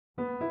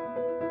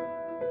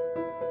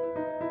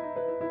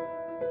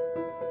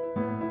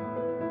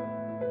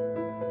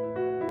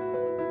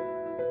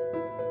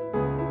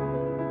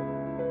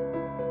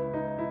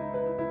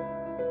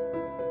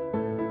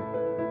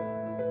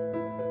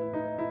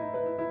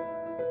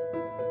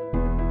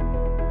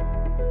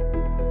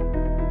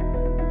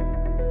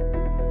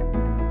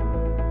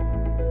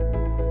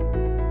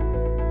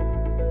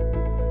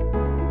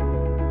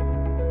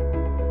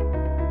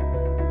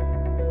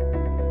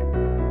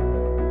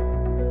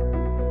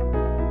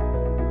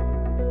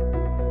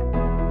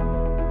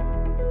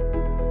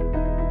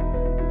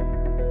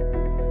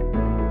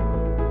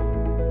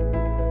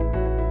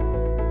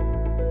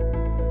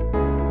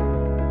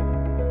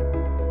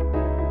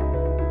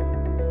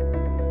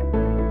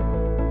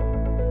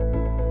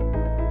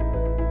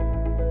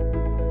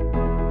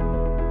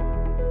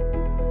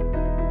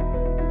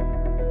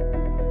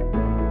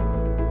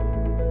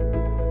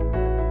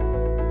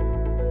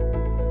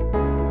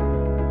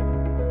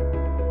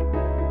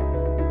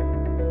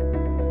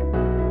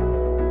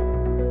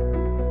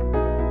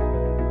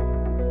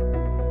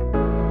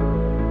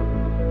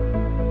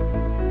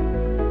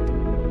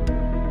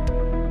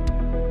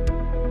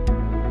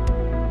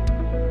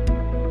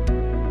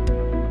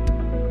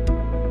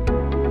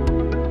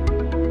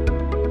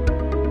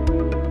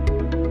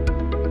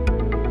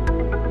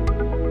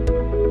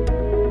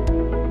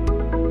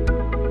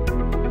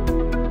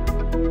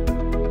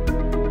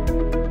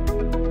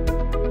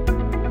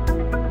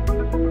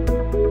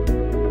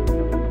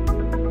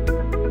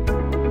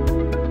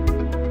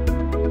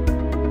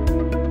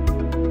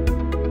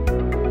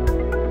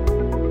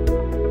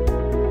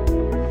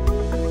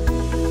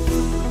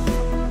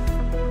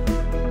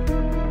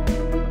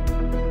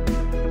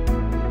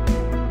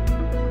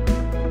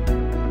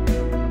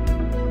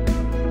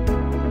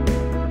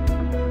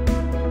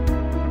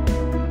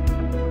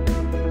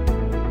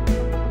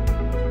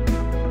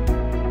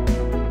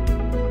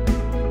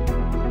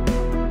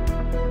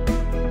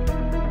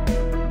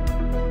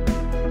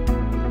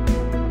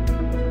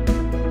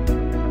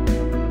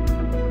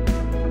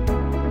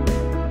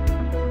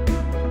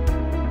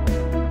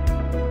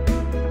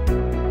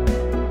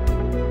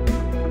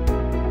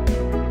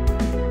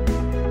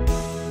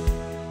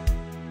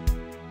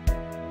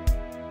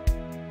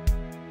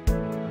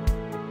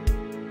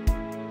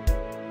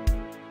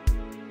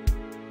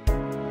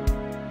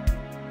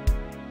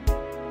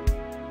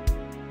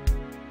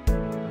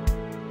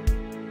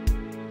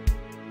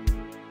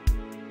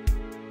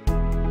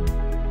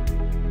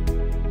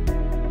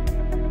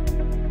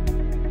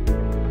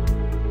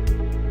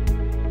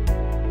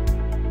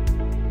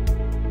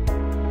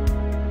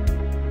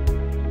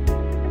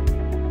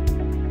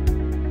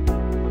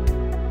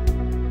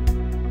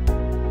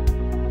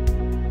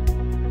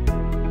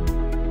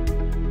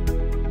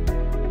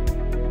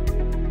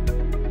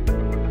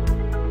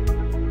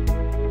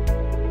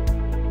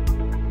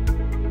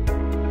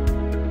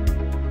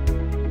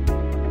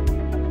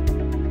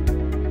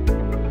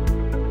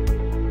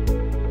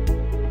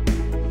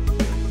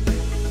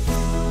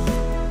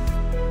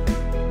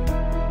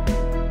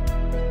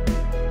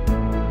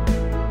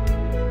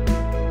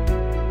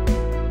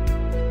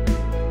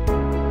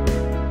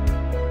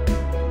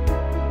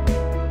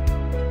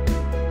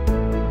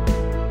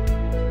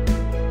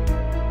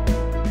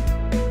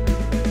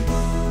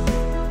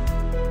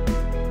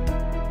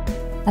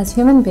As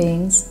human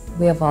beings,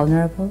 we are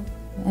vulnerable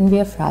and we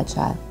are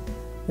fragile.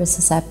 We're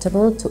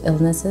susceptible to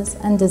illnesses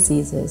and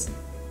diseases.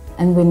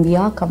 And when we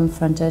are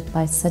confronted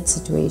by such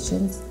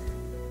situations,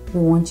 we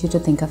want you to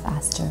think of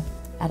Aster.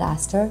 At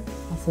Aster,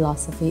 our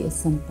philosophy is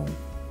simple.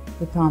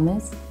 We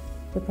promise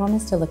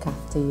to look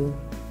after you.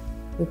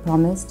 We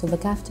promise to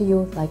look after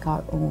you like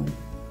our own,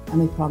 and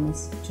we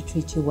promise to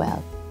treat you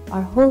well.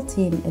 Our whole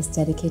team is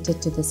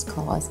dedicated to this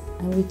cause,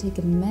 and we take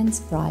immense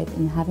pride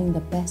in having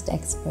the best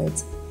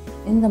experts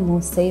in the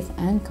most safe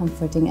and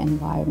comforting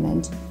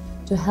environment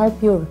to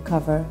help you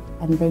recover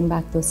and bring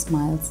back those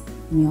smiles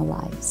in your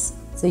lives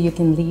so you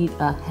can lead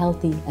a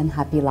healthy and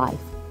happy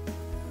life.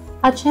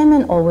 Our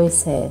chairman always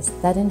says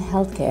that in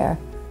healthcare,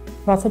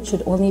 profit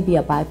should only be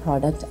a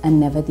byproduct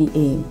and never the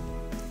aim.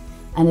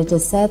 And it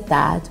is said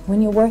that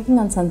when you're working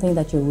on something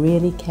that you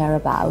really care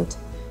about,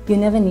 you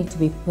never need to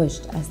be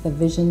pushed as the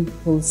vision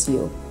pulls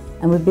you.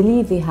 And we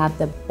believe we have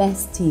the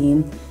best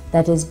team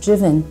that is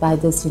driven by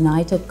this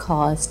united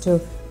cause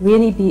to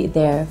really be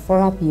there for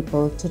our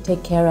people, to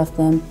take care of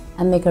them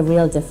and make a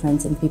real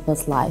difference in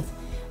people's life.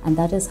 And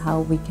that is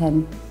how we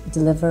can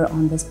deliver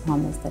on this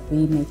promise that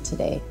we make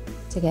today.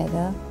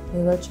 Together,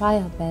 we will try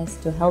our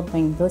best to help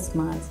bring those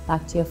smiles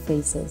back to your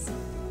faces.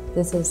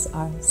 This is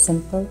our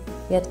simple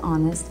yet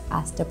honest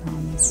Aster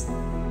promise.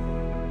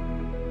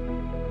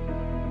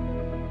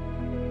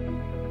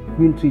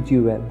 We'll treat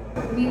you well.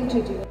 We'll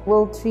treat you well.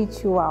 We'll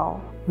treat you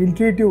well. We'll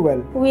treat you well.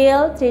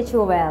 We'll treat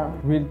you well.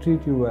 We'll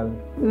treat you well.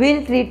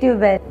 We'll treat you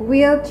well.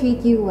 We'll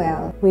treat you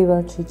well. We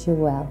will treat you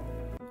well.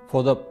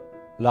 For the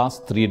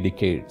last 3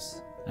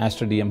 decades,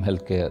 Aster DM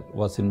Healthcare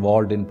was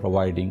involved in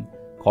providing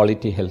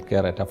quality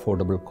healthcare at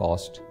affordable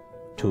cost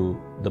to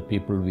the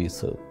people we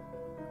serve.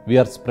 We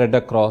are spread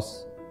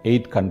across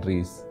 8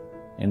 countries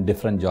in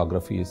different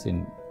geographies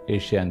in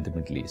Asia and the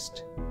Middle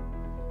East.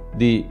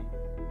 The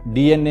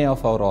DNA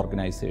of our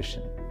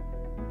organization,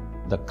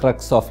 the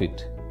crux of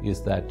it,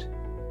 is that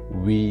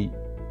we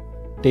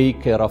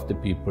take care of the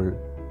people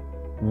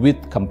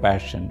with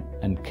compassion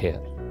and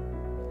care.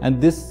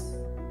 And this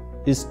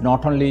is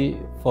not only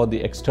for the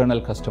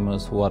external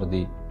customers who are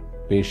the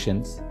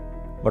patients,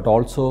 but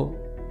also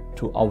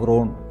to our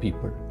own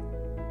people.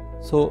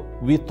 So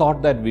we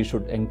thought that we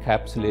should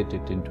encapsulate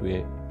it into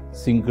a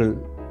single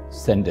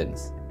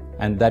sentence,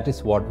 and that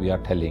is what we are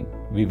telling: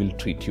 we will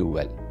treat you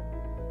well.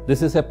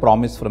 This is a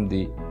promise from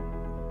the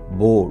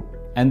board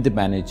and the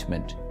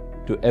management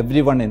to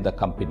everyone in the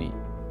company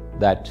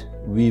that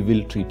we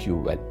will treat you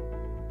well.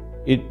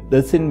 It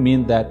doesn't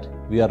mean that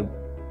we are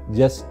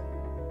just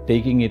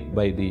taking it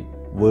by the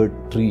word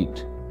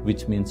treat,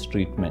 which means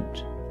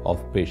treatment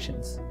of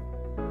patients.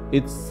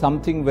 It's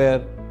something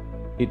where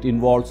it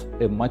involves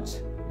a much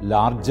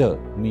larger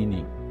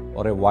meaning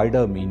or a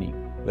wider meaning,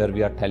 where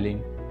we are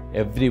telling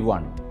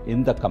everyone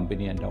in the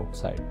company and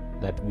outside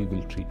that we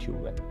will treat you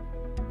well.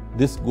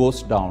 This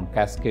goes down,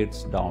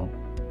 cascades down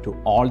to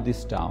all the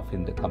staff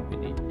in the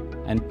company,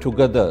 and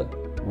together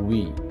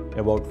we,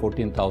 about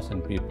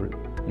 14,000 people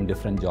in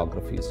different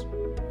geographies,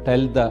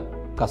 tell the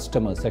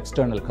customers,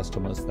 external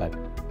customers, that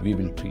we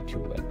will treat you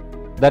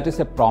well. That is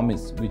a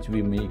promise which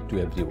we make to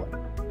everyone.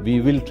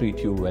 We will treat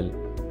you well,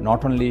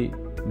 not only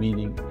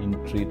meaning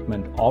in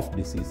treatment of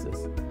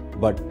diseases,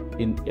 but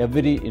in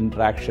every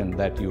interaction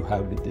that you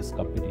have with this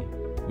company,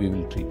 we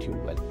will treat you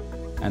well.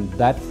 And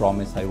that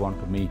promise I want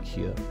to make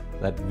here,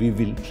 that we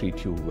will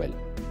treat you well.